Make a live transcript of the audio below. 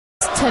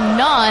to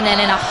none,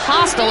 and in a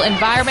hostile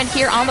environment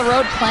here on the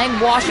road playing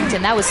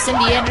Washington. That was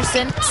Sydney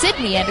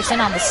Anderson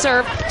on the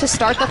serve to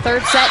start the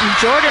third set, and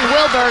Jordan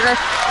Wilberger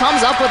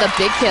comes up with a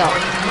big kill.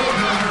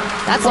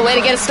 That's the way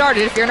to get it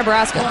started if you're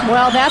Nebraska.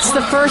 Well, that's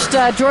the first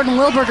Jordan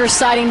Wilberger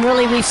sighting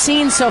really we've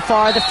seen so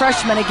far. The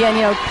freshman, again,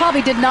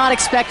 probably did not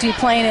expect to be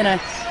playing in a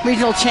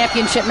regional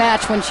championship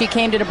match when she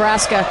came to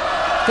Nebraska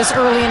this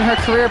early in her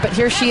career, but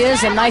here she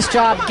is, and nice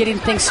job getting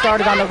things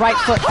started on the right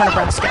foot for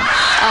Nebraska.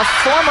 A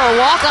former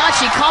walk-on,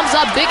 she comes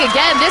up big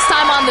again, this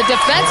time on the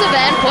defensive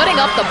end, putting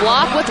up the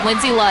block with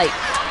Lindsay Light.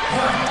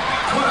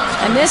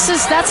 And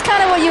that's kind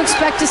of what you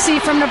expect to see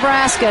from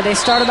Nebraska. They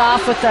started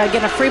off with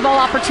getting a free ball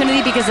opportunity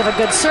because of a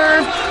good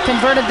serve,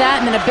 converted that,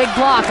 and then a big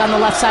block on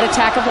the left side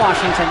attack of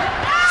Washington.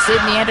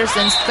 Sydney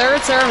Anderson's third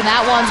serve, and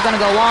that one's going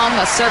to go long,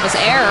 a service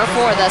error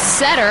for the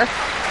setter,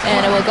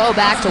 and it will go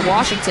back to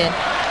Washington.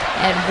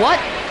 And what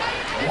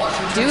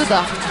do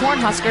the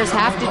Cornhuskers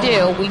have to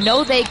do? We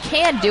know they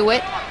can do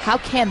it. How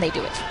can they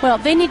do it? Well,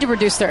 they need to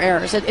reduce their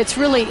errors. It's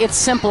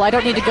simple. I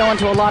don't need to go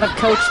into a lot of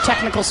coach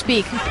technical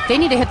speak. They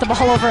need to hit the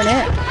ball over and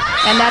in.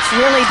 And that's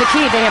really the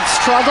key. They have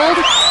struggled.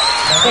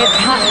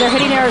 Their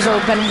hitting errors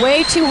have been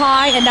way too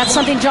high, and that's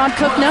something John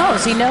Cook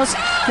knows. He knows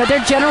that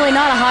they're generally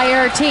not a high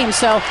error team,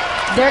 so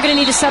they're going to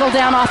need to settle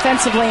down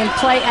offensively and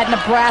play at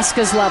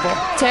Nebraska's level.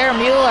 Tara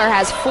Mueller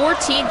has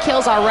 14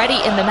 kills already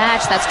in the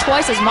match. That's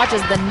twice as much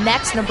as the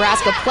next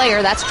Nebraska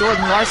player. That's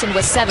Jordan Larson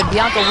with 7.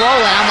 Bianca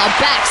Rowland on the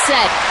back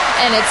set,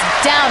 and it's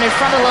down in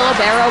front of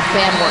Libero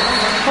Banworth.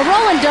 Well,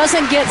 Rowland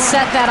doesn't get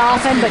set that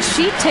often, but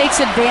she takes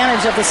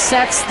advantage of the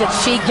sets that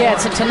she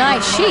gets, and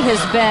tonight she has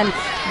been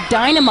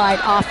dynamite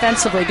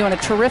offensively, doing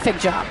a terrific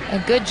job.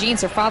 And good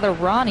genes. Her father,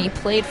 Ronnie,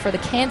 played for the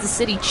Kansas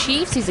City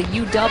Chiefs. He's a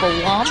UW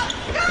alum,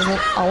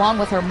 along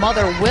with her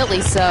mother,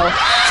 Willie. So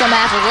some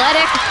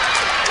athletic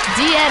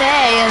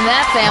DNA in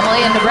that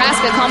family, and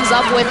Nebraska comes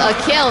up with a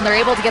kill, and they're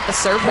able to get the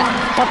serve back.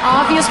 An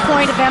obvious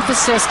point of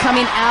emphasis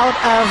coming out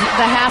of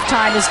the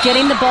halftime is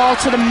getting the ball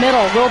to the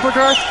middle.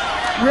 Wilberger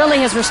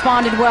really has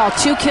responded well.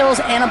 2 kills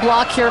and a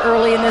block here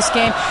early in this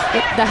game.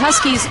 The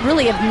Huskies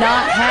really have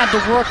not had to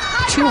work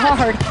too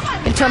hard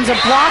in terms of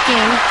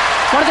blocking.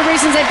 One of the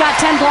reasons they've got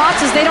 10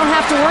 blocks is they don't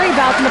have to worry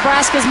about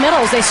Nebraska's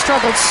middles. They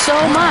struggled so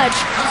much,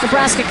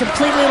 Nebraska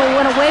completely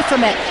went away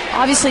from it.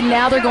 Obviously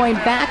now they're going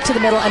back to the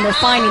middle, and they're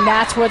finding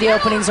that's where the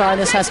openings are in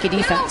this Husky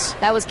defense.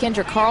 That was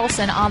Kendra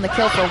Carlson on the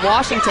kill for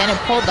Washington and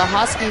pulled the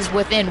Huskies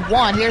within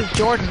 1. Here's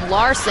Jordan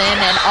Larson,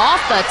 and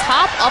off the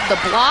top of the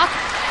block,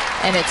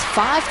 and it's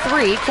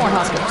 5-3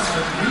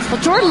 Cornhuskers. Well,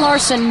 Jordan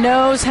Larson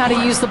knows how to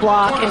use the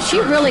block, and she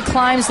really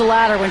climbs the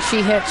ladder when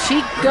she hits.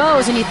 She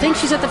goes, and you think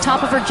she's at the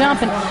top of her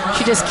jump, and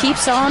she just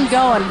keeps on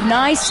going.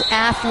 Nice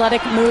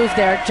athletic move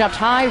there. Jumped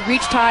high,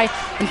 reached high,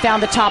 and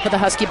found the top of the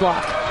Husky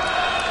block.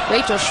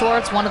 Rachel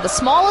Schwartz, one of the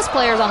smallest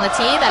players on the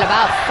team at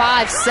about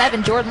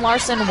 5'7". Jordan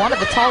Larson, one of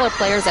the taller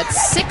players at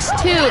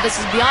 6'2". This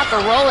is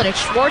Bianca Rowland, and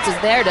Schwartz is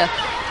there to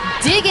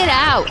dig it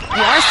out.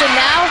 Larson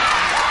now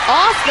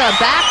off the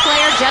back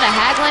player, Jenna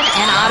Haglund,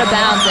 and out of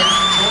bounds. And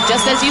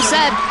just as you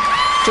said,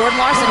 Jordan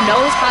Larson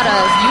knows how to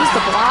use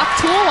the block,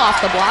 tool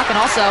off the block, and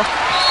also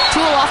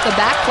tool off the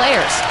back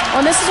players.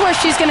 Well, and this is where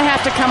she's going to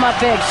have to come up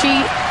big. She,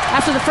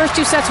 after the first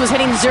 2 sets, was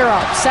hitting 0.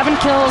 7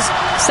 kills,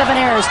 7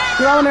 errors.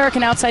 Your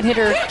All-American outside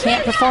hitter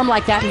can't perform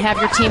like that and have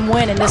your team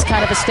win in this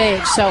kind of a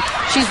stage. So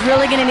she's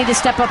really going to need to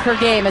step up her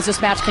game as this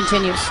match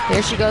continues.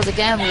 Here she goes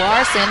again,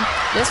 Larson.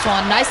 This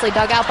one nicely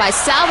dug out by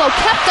Salvo,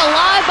 kept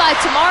alive by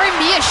Tamari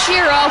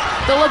Miyashiro,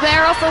 the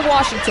libero for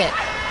Washington.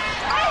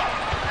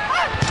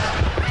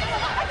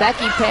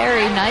 Becky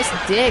Perry, nice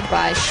dig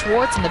by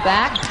Schwartz in the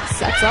back,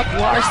 sets up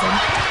Larson.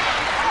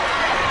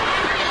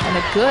 And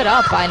a good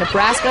up by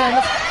Nebraska in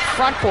the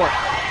front court.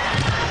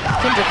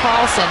 Kendra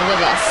Carlson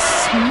with a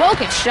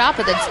smoking shot,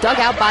 but that's dug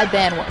out by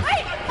Banworth.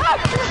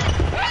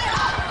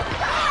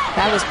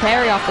 That was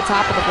Perry off the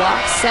top of the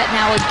block. Set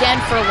now again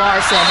for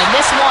Larson. And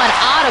this one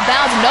out of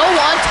bounds. No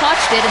one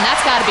touched it, and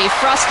that's got to be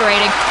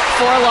frustrating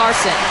for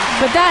Larson.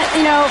 But that,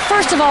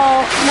 first of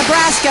all,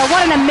 Nebraska,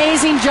 what an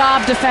amazing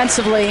job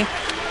defensively.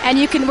 And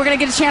we're going to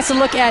get a chance to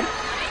look at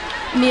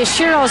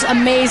Miyashiro's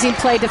amazing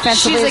play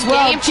defensively as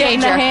well. She's a game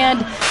changer. Getting the hand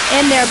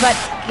in there, but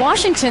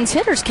Washington's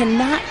hitters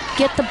cannot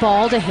get the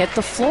ball to hit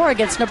the floor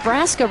against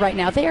Nebraska right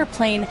now. They are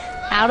playing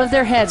out of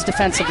their heads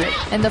defensively.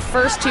 In the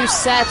first 2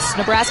 sets,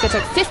 Nebraska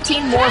took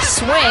 15 more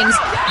swings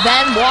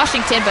than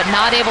Washington, but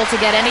not able to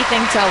get anything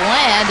to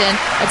land, and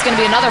it's going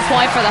to be another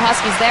point for the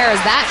Huskies there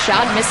as that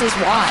shot misses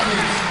wide.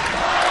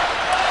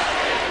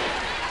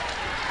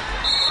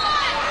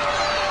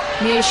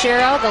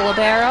 Miyashiro, the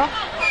libero,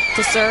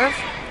 to serve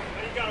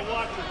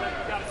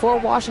for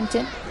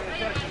Washington.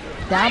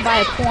 Down by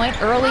a point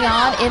early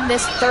on in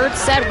this third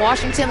set.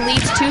 Washington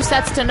leads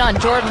 2-0.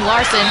 Jordan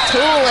Larson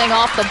tooling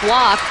off the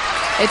block.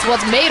 It's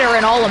what's made her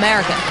an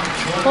All-American.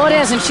 Well, it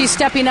is, and she's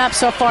stepping up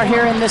so far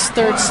here in this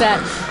third set.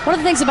 One of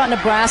the things about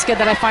Nebraska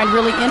that I find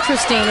really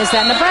interesting is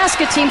that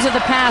Nebraska teams of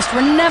the past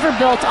were never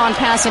built on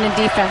passing and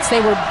defense. They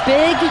were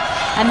big,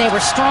 and they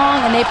were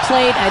strong, and they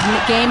played a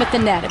game at the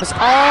net. It was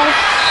all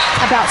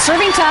about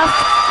serving tough,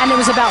 and it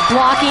was about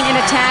blocking and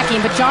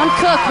attacking. But John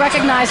Cook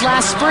recognized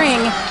last spring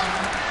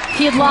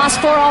he had lost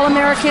 4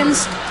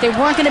 All-Americans. They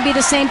weren't going to be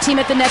the same team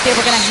at the net. They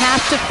were going to have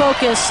to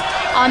focus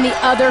on the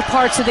other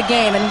parts of the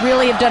game and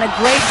really have done a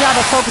great job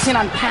of focusing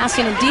on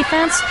passing and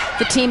defense.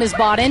 The team has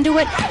bought into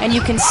it, and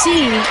you can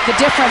see the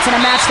difference in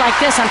a match like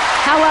this on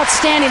how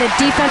outstanding a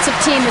defensive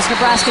team this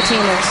Nebraska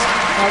team is.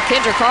 Well,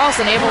 Kendra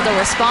Carlson able to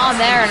respond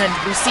there and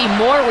we see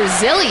more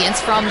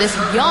resilience from this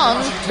young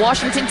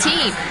Washington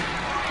team.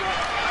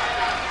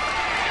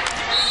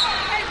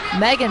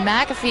 Megan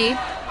McAfee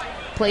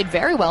played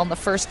very well in the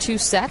first 2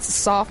 sets, a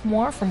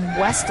sophomore from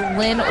West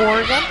Lynn,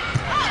 Oregon.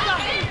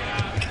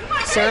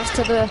 Serves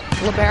to the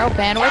libero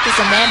bandwidth as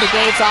Amanda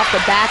Gates off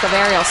the back of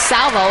Ariel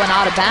Salvo and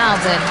out of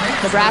bounds,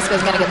 and Nebraska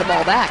is going to get the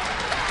ball back.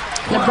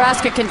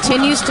 Nebraska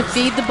continues to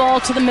feed the ball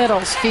to the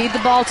middles,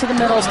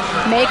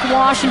 make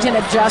Washington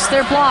adjust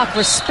their block,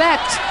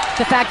 respect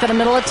the fact that a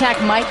middle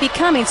attack might be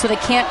coming so they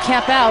can't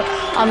cap out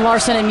on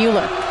Larson and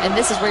Mueller. And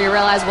this is where you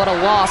realize what a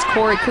loss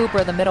Corey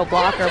Cooper, the middle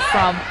blocker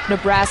from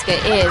Nebraska,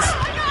 is.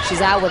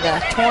 She's out with a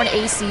torn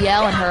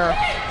ACL in her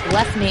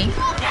left knee.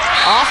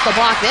 Off the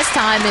block this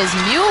time is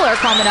Mueller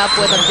coming up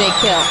with a big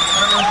kill.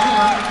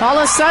 All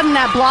of a sudden,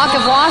 that block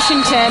of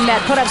Washington that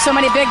put up so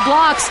many big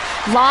blocks,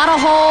 a lot of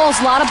holes,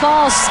 a lot of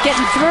balls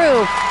getting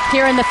through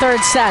here in the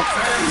 3rd set.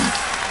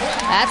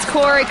 That's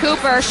Corey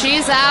Cooper.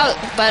 She's out,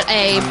 but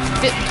a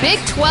Big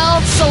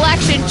 12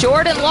 selection.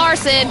 Jordan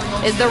Larson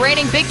is the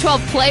reigning Big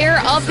 12 Player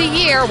of the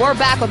Year. We're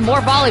back with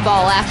more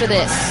volleyball after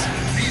this.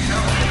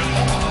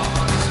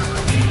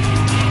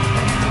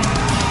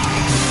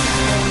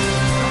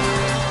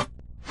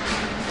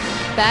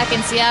 Back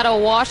in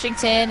Seattle,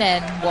 Washington,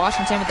 and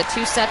Washington with the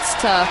 2 sets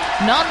to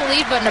none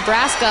lead, but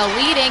Nebraska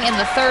leading in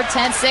the 3rd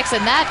 10-6,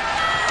 and that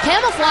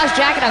camouflage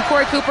jacket on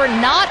Corey Cooper,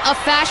 not a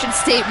fashion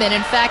statement.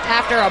 In fact,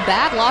 after a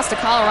bad loss to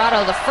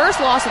Colorado, the first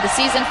loss of the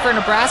season for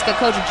Nebraska,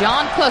 Coach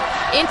John Cook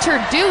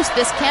introduced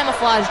this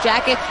camouflage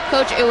jacket.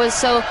 Coach, it was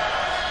so...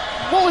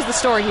 What was the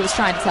story he was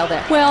trying to tell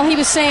there? Well, he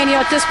was saying,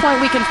 at this point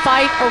we can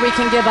fight or we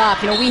can give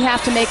up. We have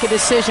to make a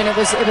decision. It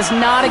was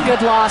not a good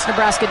loss.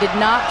 Nebraska did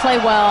not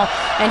play well,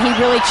 and he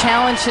really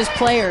challenged his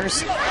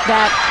players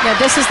that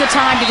this is the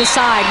time to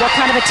decide what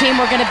kind of a team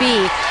we're going to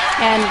be.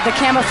 And the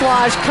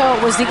camouflage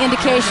coat was the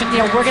indication,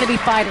 we're going to be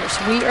fighters.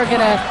 We are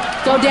going to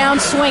go down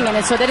swinging,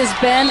 and so that has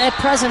been a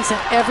presence in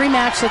every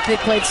match that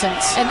they've played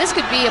since. And this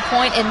could be a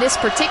point in this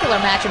particular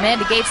match.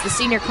 Amanda Gates, the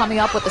senior,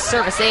 coming up with the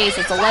service ace.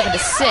 It's 11-6.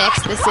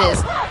 This is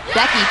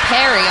Becky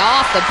Perry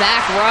off the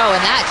back row,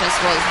 and that just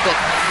was with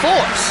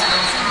force.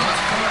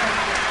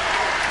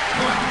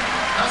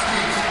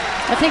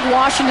 I think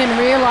Washington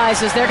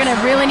realizes they're going to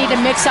really need to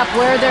mix up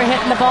where they're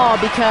hitting the ball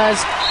because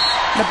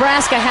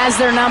Nebraska has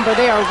their number.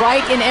 They are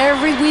right in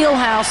every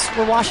wheelhouse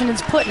where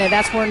Washington's putting it.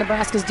 That's where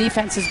Nebraska's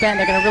defense has been.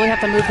 They're going to really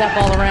have to move that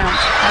ball around.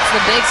 That's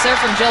the big serve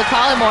from Jill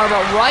Collymore,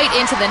 but right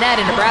into the net,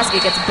 and Nebraska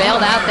gets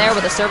bailed out there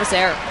with a service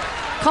error.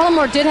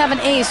 Collymore did have an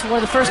ace for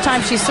the first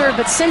time she served,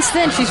 but since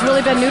then she's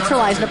really been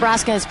neutralized.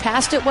 Nebraska has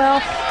passed it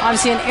well.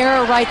 Obviously an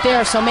error right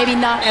there, so maybe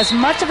not as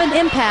much of an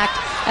impact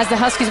as the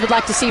Huskies would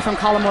like to see from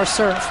Collymore's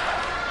serve.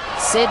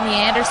 Sydney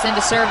Anderson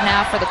to serve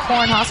now for the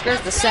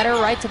Cornhuskers. The setter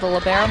right to the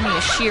libero,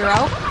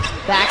 Miyashiro.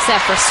 Back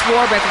set for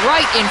Swarbrick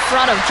right in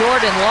front of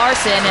Jordan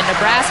Larson, and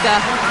Nebraska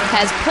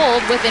has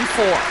pulled within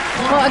 4.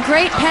 Well, a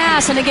great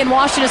pass, and again,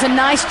 Washington does a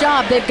nice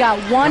job. They've got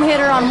one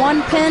hitter on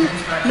one pin,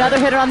 another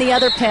hitter on the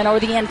other pin, or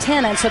the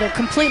antenna, and so they're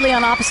completely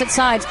on opposite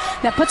sides.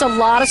 That puts a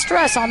lot of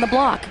stress on the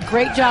block.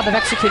 Great job of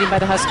executing by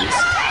the Huskies.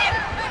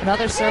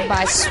 Another serve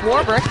by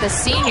Swarbrick, the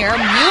senior.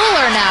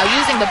 Mueller now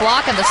using the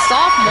block, and the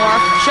sophomore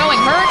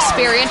showing her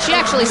experience. She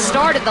actually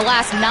started the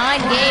last 9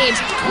 games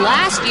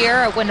last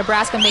year when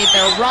Nebraska made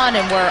their run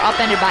and were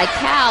upended by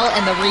Cal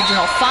in the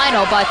regional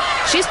final, but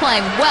she's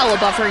playing well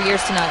above her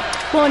years tonight.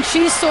 Well, and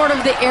she's sort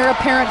of the heir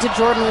apparent to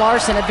Jordan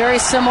Larson, a very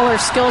similar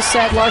skill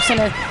set. Larson,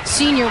 a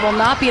senior, will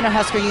not be in a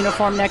Husker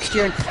uniform next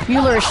year, and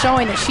Mueller is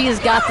showing that she has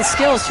got the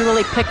skills to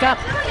really pick up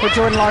where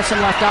Jordan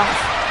Larson left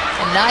off.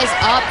 A nice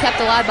up, kept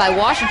alive by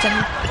Washington.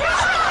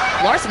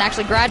 Larson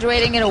actually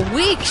graduating in a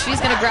week. She's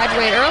going to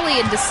graduate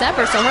early in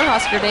December, so her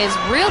Husker day is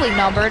really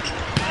numbered.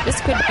 This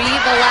could be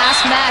the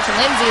last match.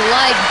 Lindsay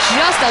Light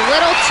just a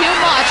little too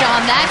much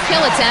on that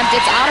kill attempt.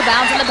 It's out of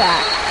bounds in the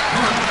back.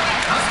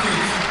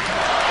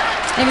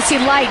 You can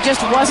see Light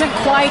just wasn't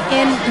quite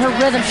in her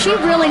rhythm. She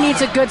really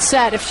needs a good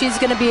set if she's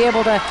going to be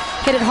able to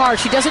hit it hard.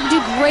 She doesn't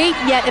do great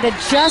yet at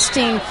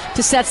adjusting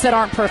to sets that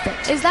aren't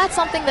perfect. Is that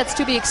something that's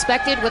to be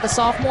expected with a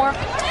sophomore?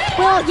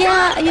 Well,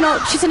 yeah,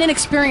 she's an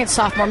inexperienced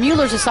sophomore.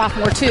 Mueller's a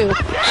sophomore, too.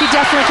 She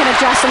definitely can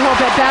adjust a little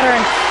bit better.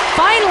 And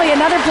finally,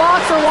 another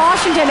block for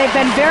Washington. They've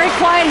been very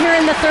quiet here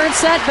in the 3rd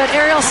set, but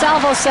Ariel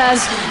Salvo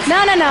says,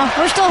 no,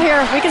 we're still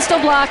here. We can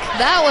still block.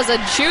 That was a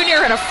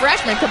junior and a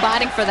freshman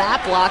combining for that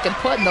block and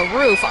putting the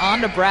roof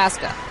on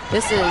Nebraska.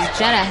 This is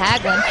Jenna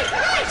Haglund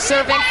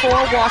serving for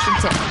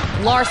Washington.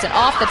 Larson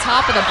off the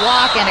top of the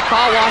block, and it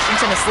caught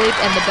Washington asleep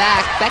in the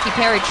back. Becky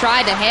Perry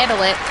tried to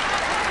handle it.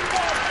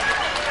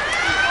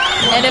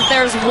 And if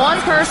there's one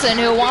person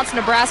who wants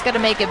Nebraska to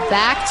make it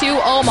back to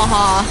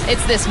Omaha,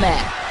 it's this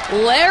man.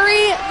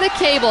 Larry the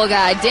Cable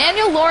Guy,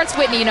 Daniel Lawrence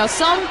Whitney. You know,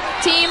 some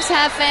teams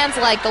have fans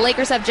like the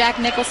Lakers have Jack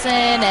Nicholson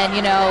and,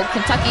 you know,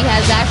 Kentucky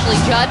has Ashley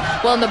Judd.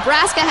 Well,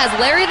 Nebraska has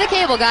Larry the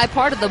Cable Guy,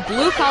 part of the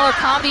Blue Collar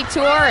Comedy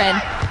Tour, and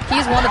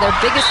he's one of their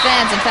biggest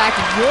fans. In fact,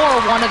 he wore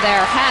one of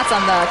their hats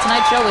on the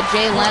Tonight Show with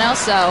Jay Leno.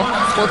 So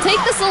we'll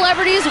take the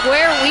celebrities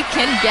where we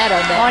can get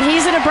them. Well, and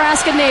he's a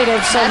Nebraska native,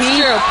 so That's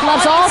he true.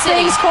 loves all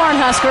things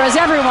Cornhusker, as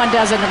everyone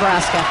does in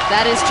Nebraska.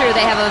 That is true.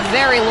 They have a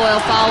very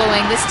loyal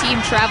following. This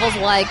team travels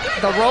like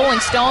the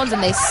Rolling Stones,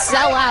 and they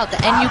sell out the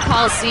NU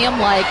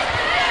Coliseum like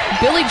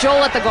Billy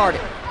Joel at the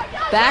Garden.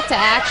 Back to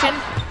action.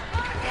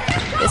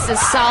 This is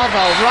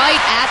Salvo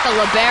right at the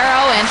libero,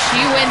 and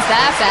she wins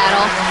that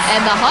battle.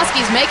 And the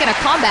Huskies making a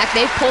comeback.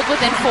 They've pulled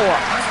within 4.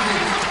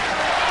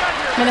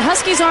 I mean, the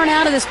Huskies aren't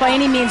out of this by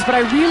any means, but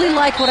I really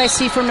like what I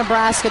see from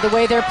Nebraska, the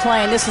way they're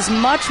playing. This is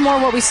much more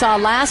what we saw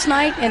last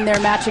night in their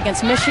match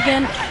against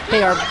Michigan.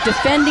 They are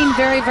defending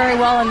very, very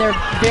well, and they're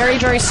very,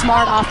 very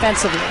smart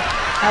offensively.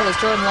 That was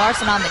Jordan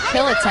Larson on the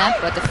kill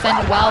attempt, but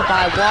defended well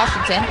by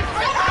Washington.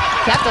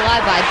 Kept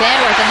alive by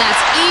Banworth, and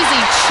that's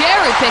easy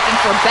cherry picking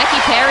for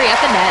Becky Perry at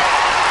the net.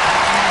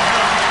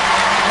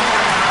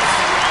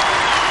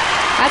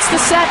 That's the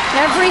set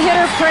every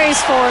hitter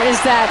prays for, is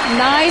that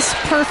nice,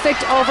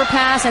 perfect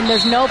overpass, and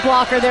there's no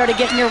blocker there to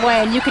get in your way,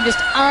 and you can just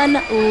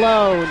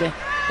unload.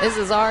 This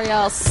is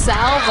Ariel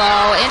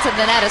Salvo into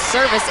the net, a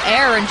service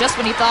error, and just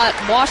when you thought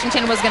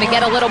Washington was going to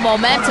get a little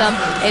momentum,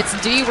 it's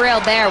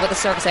derailed there with a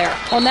service error.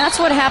 Well, and that's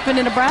what happened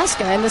in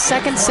Nebraska in the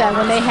second set.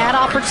 When they had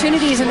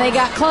opportunities and they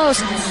got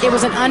close, it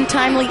was an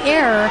untimely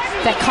error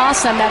that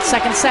cost them that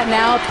second set.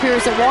 Now it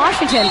appears that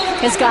Washington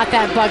has got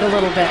that bug a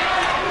little bit.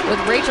 With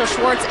Rachel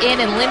Schwartz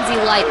in and Lindsay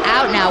Light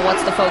out now,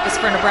 what's the focus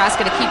for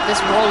Nebraska to keep this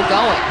roll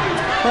going?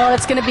 Well,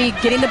 it's going to be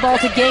getting the ball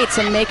to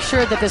Gates and make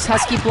sure that this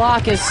Husky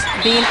block is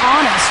being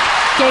honest.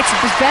 Gates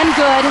has been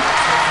good,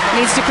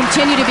 needs to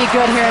continue to be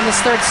good here in this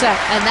third set.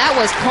 And that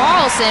was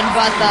Carlson,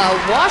 but the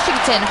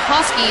Washington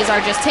Huskies are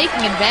just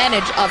taking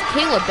advantage of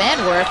Kayla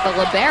Banworth, the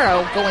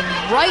libero, going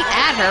right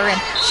at her, and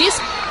she's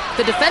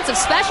the defensive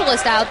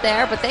specialist out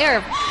there, but they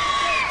are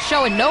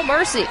showing no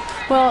mercy.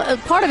 Well,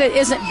 part of it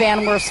isn't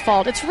Banworth's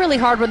fault. It's really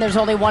hard when there's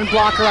only one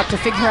blocker up to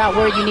figure out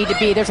where you need to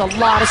be. There's a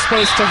lot of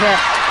space to hit.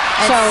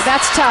 So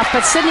that's tough.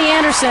 But Sydney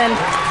Anderson,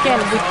 again,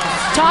 we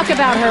talk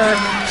about her.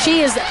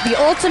 She is the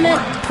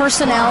ultimate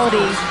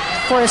personality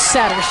for a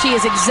setter. She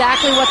is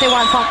exactly what they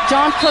want.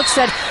 John Cook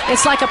said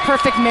it's like a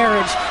perfect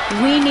marriage.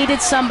 We needed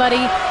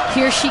somebody.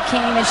 Here she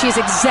came, and she's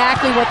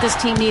exactly what this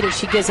team needed.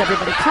 She gives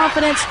everybody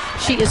confidence.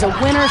 She is a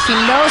winner. She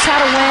knows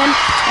how to win,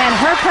 and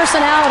her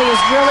personality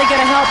is really going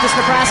to help this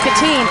Nebraska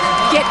team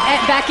get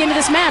back into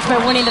this match by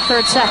winning the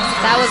third set.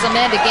 That was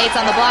Amanda Gates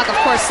on the block. Of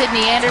course,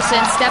 Sydney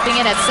Anderson stepping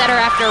in at setter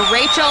after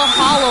Rachel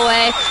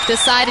Holloway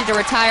decided to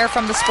retire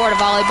from the sport of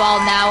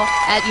volleyball, now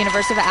at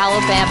University of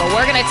Alabama.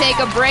 We're going to take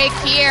a break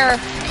here.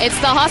 It's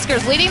the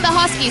Huskers leading the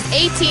Huskies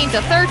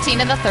 18-13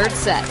 in the third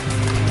set.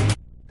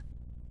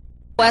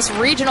 West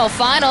Regional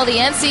Final, the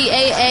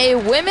NCAA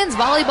Women's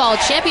Volleyball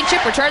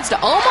Championship returns to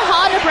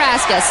Omaha,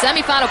 Nebraska.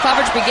 Semifinal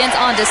coverage begins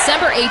on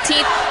December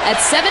 18th at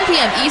 7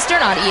 p.m. Eastern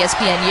on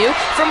ESPNU.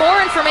 For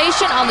more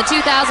information on the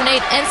 2008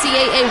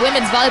 NCAA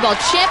Women's Volleyball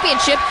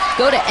Championship,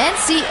 go to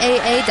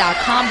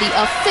ncaa.com, the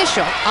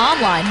official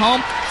online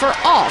home for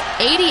all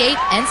 88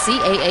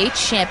 NCAA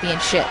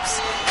championships.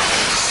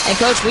 And,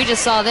 Coach, we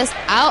just saw this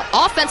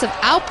offensive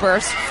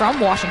outburst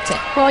from Washington.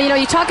 Well, you know,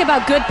 you talk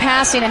about good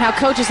passing and how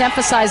coaches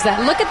emphasize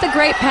that. Look at the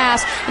great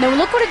pass, and then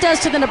look what it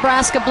does to the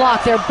Nebraska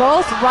block. They're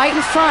both right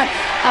in front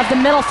of the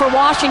middle for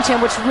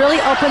Washington, which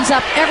really opens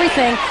up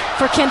everything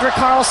for Kendra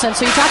Carlson.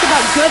 So you talk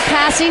about good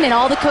passing, and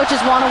all the coaches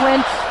want to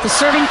win the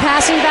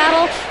serving-passing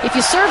battle. If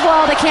you serve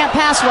well, they can't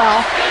pass well,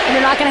 and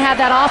you're not going to have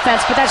that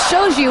offense. But that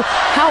shows you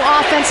how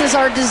offenses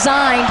are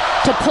designed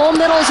to pull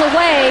middles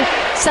away,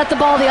 set the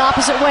ball the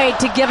opposite way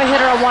to give a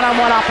hitter a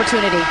one-on-one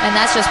opportunity. And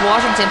that's just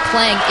Washington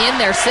playing in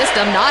their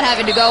system, not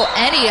having to go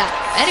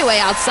anyway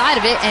outside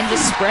of it and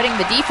just spreading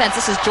the defense.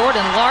 This is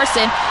Jordan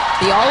Larson,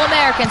 the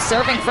All-American,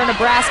 serving for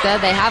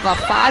Nebraska. They have a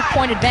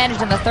 5-point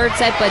advantage in the third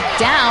set, but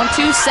down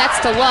 2 sets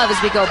to love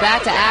as we go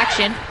back to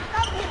action.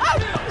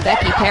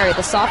 Becky Perry,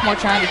 the sophomore,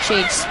 trying to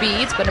change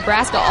speeds, but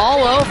Nebraska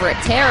all over it.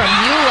 Tara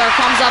Mueller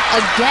comes up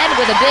again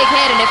with a big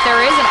hit, and if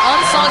there is an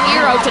unsung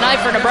hero tonight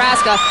for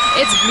Nebraska,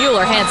 it's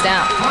Mueller, hands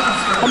down.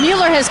 Well,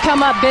 Mueller has come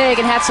up big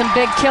and had some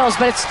big kills,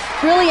 but it's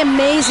really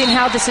amazing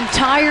how this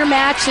entire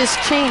match has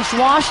changed.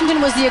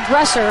 Washington was the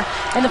aggressor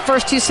in the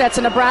first 2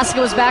 sets, and Nebraska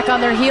was back on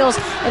their heels.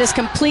 It has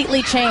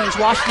completely changed.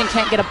 Washington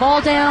can't get a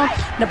ball down.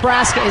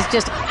 Nebraska is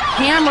just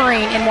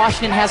hammering, and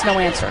Washington has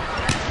no answer.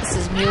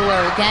 This is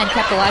Mueller again,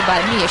 kept alive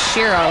by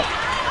Miyashiro.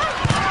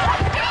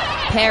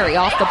 Perry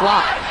off the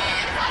block.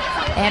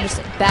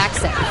 Anderson back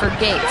set for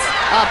Gates.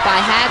 Up by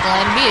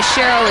Hagelin.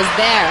 Miyashiro is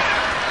there.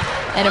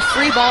 And a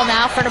free ball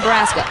now for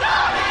Nebraska.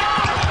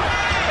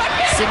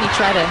 Sydney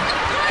tried to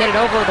get it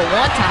over with a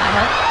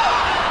one-timer.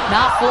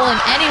 Not fooling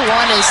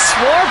anyone is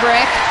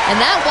Swarbrick, And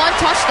that one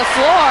touched the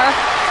floor.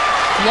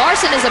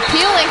 Larson is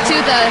appealing to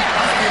the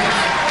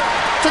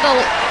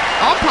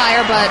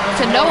umpire, but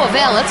to no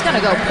avail. It's going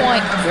to go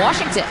point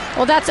Washington.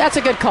 Well, that's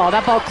a good call.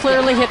 That ball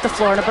clearly hit the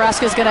floor.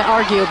 Nebraska's going to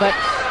argue, but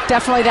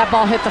definitely that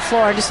ball hit the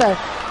floor.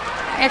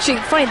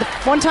 Actually, funny, the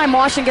one time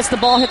Washington gets the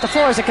ball hit the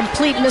floor is a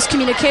complete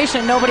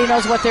miscommunication. Nobody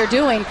knows what they're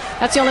doing.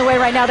 That's the only way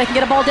right now they can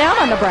get a ball down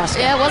on Nebraska.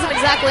 Yeah, it wasn't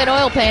exactly an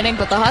oil painting,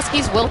 but the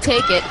Huskies will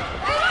take it.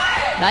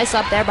 Nice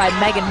up there by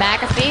Megan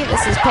McAfee.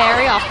 This is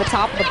Perry off the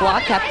top of the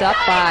block, kept up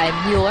by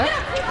Mueller.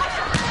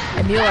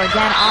 And Mueller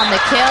again on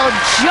the kill,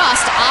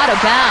 just out of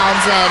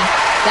bounds, and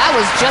that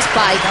was just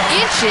by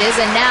inches,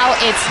 and now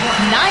it's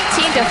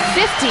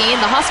 19-15.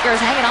 The Huskers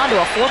hanging on to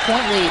a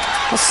 4-point lead.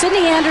 Well,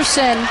 Sydney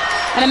Anderson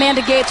and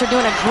Amanda Gates are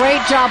doing a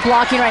great job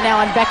blocking right now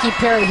on Becky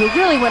Perry, who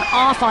really went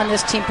off on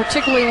this team,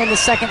 particularly in the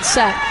second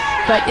set.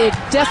 But it's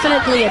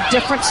definitely a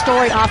different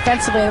story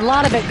offensively. A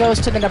lot of it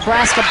goes to the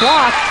Nebraska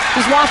block.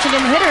 These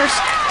Washington hitters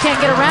can't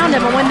get around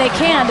them, and when they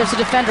can, there's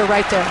a defender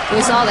right there.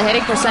 We saw the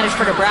hitting percentage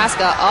for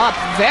Nebraska up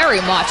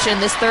very much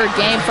in this third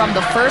game from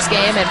the first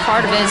game, and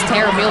part of it is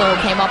Tara Mueller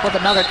who came up with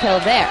another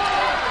kill there.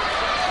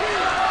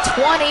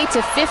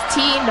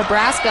 20-15,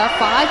 Nebraska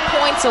 5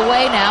 points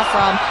away now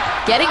from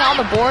getting on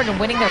the board and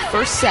winning their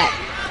first set.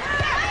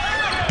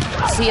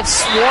 See if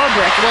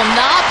Swarbrick will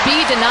not be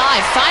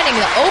denied, finding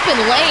the open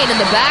lane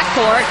in the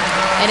backcourt,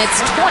 and it's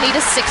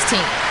 20-16.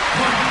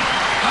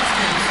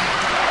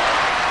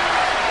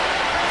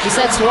 We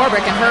said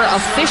Swarbrick and her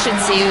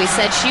efficiency, we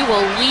said she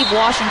will leave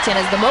Washington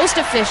as the most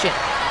efficient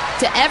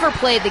to ever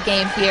play the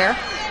game here.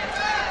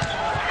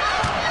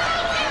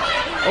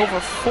 Over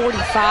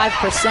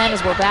 45%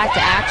 as we're back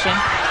to action.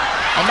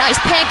 A nice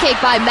pancake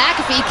by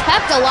McAfee,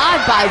 kept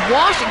alive by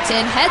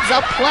Washington, heads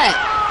up play.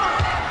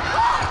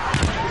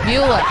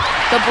 Mueller,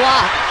 the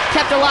block,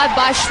 kept alive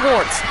by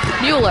Schwartz.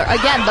 Mueller,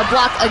 again, the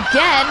block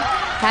again.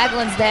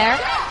 Hagelin's there.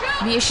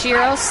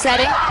 Miyashiro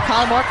setting.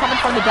 Colin Moore coming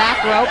from the back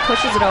row,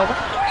 pushes it over.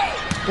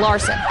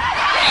 Larson.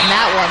 And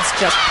that one's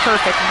just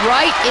perfect.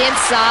 Right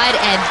inside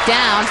and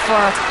down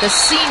for the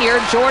senior,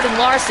 Jordan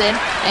Larson.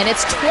 And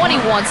it's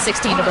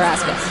 21-16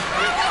 Nebraska.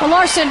 Well,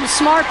 Larson,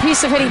 smart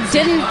piece of hitting.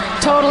 Didn't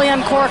totally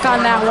uncork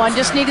on that one.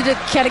 Just needed to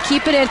kind of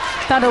keep it in.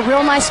 Found a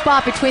real nice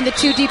spot between the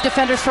two deep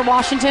defenders for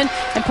Washington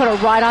and put it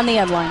right on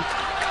the end line.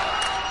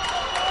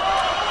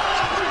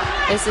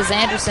 This is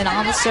Anderson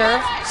on the serve.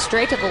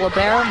 Straight to the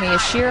libero,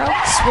 Miyashiro.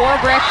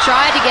 Swarbrick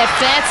tried to get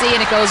fancy, and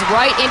it goes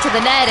right into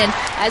the net. And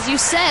as you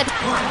said,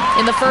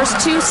 in the first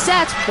two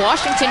sets,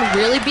 Washington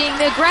really being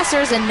the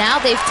aggressors, and now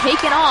they've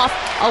taken off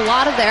a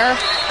lot of their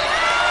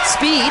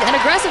speed and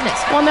aggressiveness.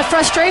 Well, and the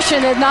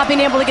frustration of not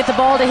being able to get the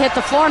ball to hit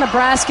the floor,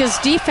 Nebraska's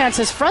defense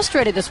has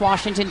frustrated this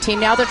Washington team.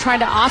 Now they're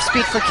trying to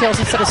off-speed for kills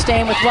instead of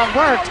staying with what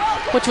worked,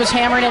 which was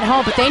hammering it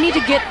home. But they need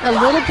to get a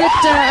little bit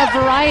of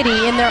variety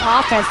in their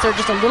offense. They're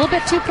just a little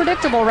bit too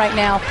predictable right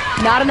now.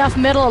 Not enough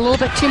middle, a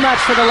little bit too much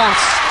for the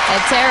lefts.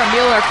 And Tara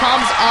Mueller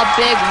comes up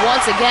big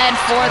once again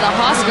for the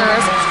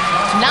Huskers.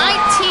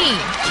 19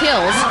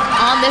 kills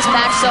on this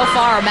match so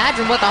far.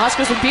 Imagine what the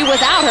Huskers would be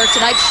without her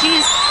tonight.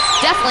 She's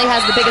definitely has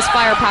the biggest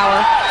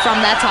firepower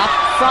from that top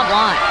front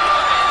line.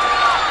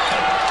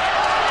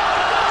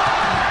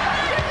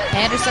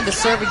 Anderson to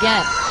serve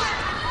again.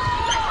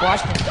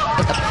 Washington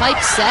with the pipe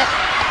set.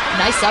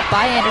 Nice up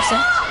by Anderson.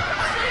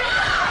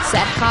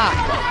 Set high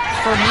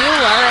for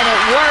Mueller, and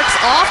it works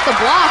off the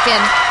block.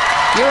 And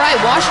you're right,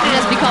 Washington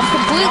has become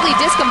completely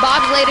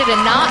discombobulated and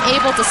not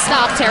able to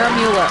stop Tara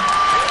Mueller.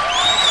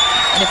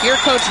 And if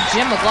you're Coach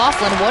Jim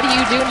McLaughlin, what do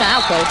you do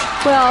now, Coach?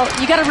 Well,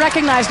 you got to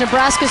recognize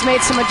Nebraska's made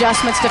some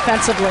adjustments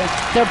defensively.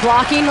 They're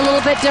blocking a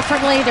little bit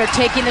differently. They're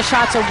taking the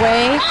shots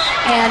away.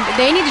 And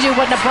they need to do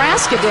what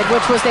Nebraska did,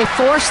 which was they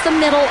forced the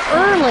middle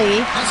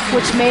early,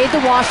 which made the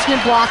Washington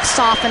block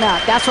soften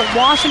up. That's what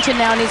Washington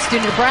now needs to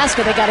do to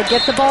Nebraska. They got to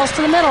get the balls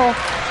to the middle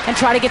and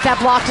try to get that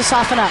block to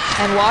soften up.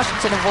 And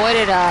Washington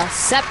avoided a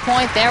set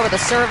point there with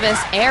a service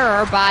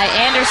error by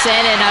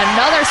Anderson, and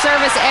another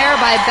service error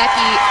by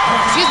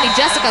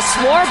Jessica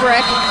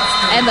Swarbrick.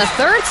 And the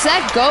third set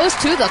goes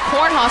to the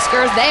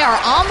Cornhuskers. They are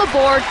on the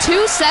board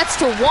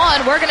 2-1.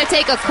 We're going to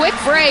take a quick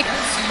break.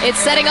 It's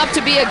setting up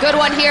to be a good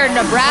one here.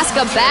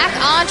 Nebraska back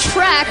on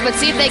track, but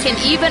see if they can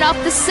even up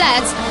the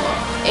sets.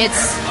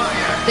 It's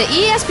the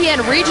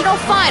ESPN Regional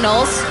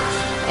Finals,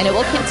 and it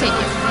will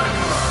continue.